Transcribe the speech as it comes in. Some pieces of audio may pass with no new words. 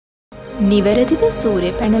නිවැරදිව සූර්ය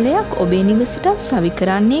පැනලයක් ඔබේ නිවසට සවි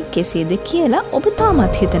කරන්නේ කෙසේද කියලා ඔබ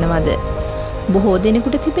තාමත් හිතනවද? බොහෝ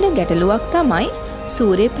දෙනෙකුට තිබෙන ගැටලුවක් තමයි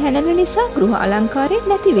සූර්ය පැනල නිසා ගෘහ අලංකාරය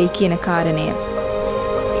නැති වෙයි කියන කාරණය.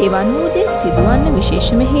 එවන් වූ දේ සිදුවන්න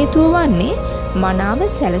විශේෂම හේතුව වන්නේ මනාව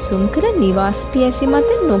සැලසුම් කර නිවාස පියැසි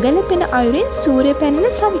මත නොගැලපෙන අයුරින් සූර්ය පැනල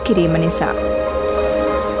සවි කිරීම නිසා.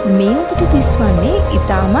 මේ ඔබට දිස්වන්නේ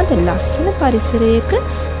ඉතාමත් ලස්සන පරිසරයක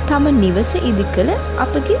තම නිවස ඉදිකළ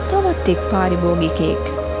අපගේ තවත් එක් පාරිභෝගිකයෙක්.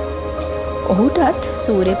 ඔහුටත්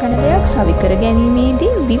සූර්ය පැනලයක් සවි කර ගැනීමේදී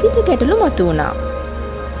විවිධ ගැටලු මතුවුණා.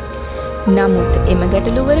 නමුත් එම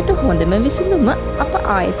ගැටලු වලට හොඳම විසඳුම අප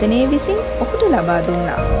ආයතනයේ විසින් ඔහුට ලබා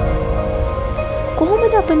දුන්නා.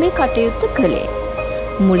 කොහොමද අප මේ කටයුත්ත කළේ?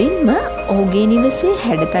 මුලින්ම ඔහුගේ නිවසේ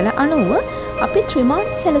හැඩතල අනුව අපි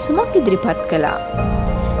ත්‍රිමාණ සැලසුමක් ඉදිරිපත් කළා.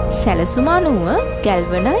 සැලසුම අනුව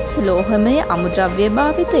ගැල්වනයිස් ලෝහමය අමුද්‍රව්‍ය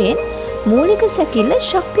භාවිතයෙන් මූලික සැකිල්ල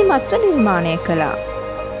ශක්තිමත්ව නිර්මාණය කළා.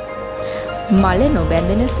 මල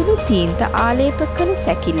නොබැඳෙන සුළු තීන්ත ආලේප කළ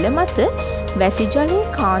සැකිල්ල මත වැසි ජලය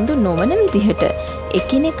කාන්දු නොවන විදිහට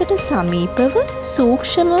එකිනෙකට සමීපව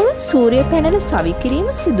සූක්ෂමව සූර්ය පැනල සවි කිරීම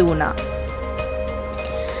සිදු වුණා.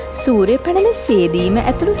 සූර්ය පැනල සේදීම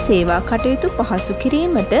ඇතුළු සේවා කටයුතු පහසු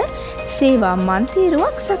කිරීමට සේවා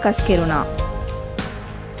මන්තීරුවක් සකස් කෙරුණා.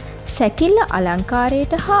 සැකිල්ල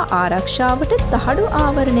අලංකාරයට හා ආරක්ෂාවට තහඩු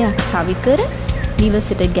ආවරණයක් සවිකර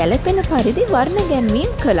නිවසට ගැලපෙන පරිදි වර්ණ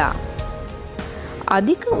ගැන්වීම් කළා.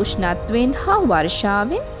 අධික උෂ්ණත්වයෙන් හා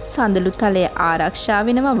වර්ෂාවෙන් සඳලු තලය ආරක්ෂා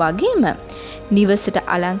වෙනවා වගේම නිවසට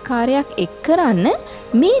අලංකාරයක් එක් කරන්න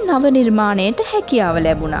මේ නව නිර්මාණයට හැකියාව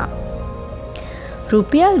ලැබුණා.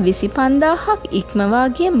 රුපියල් 25000ක් ඉක්මවා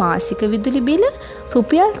ගිය මාසික විදුලි බිල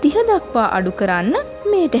රුපියල් 30 දක්වා අඩු කරන්න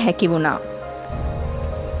මේට හැකි වුණා.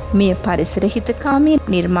 මේ පරිසර හිතකාමී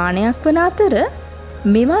නිර්මාණයක් වන අතර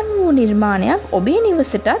මෙවන් වූ නිර්මාණයක් ඔබේ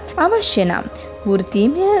නිවසටත් අවශ්‍ය නම්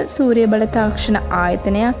වෘත්තීය සූර්ය බල තාක්ෂණ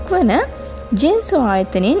ආයතනයක් වන ජෙන්සෝ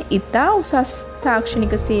ආයතනයෙන් ඉතා උසස්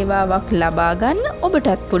තාක්ෂණික සේවාවක් ලබා ගන්න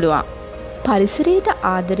ඔබටත් පුළුවන්. පරිසරයට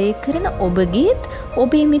ආදරය කරන ඔබගේත්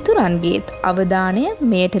ඔබේ මිතුරන්ගේත් අවධානය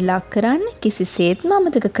මෙයට ලක් කරන්න කිසිසේත්ම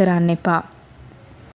අමතක කරන්න එපා.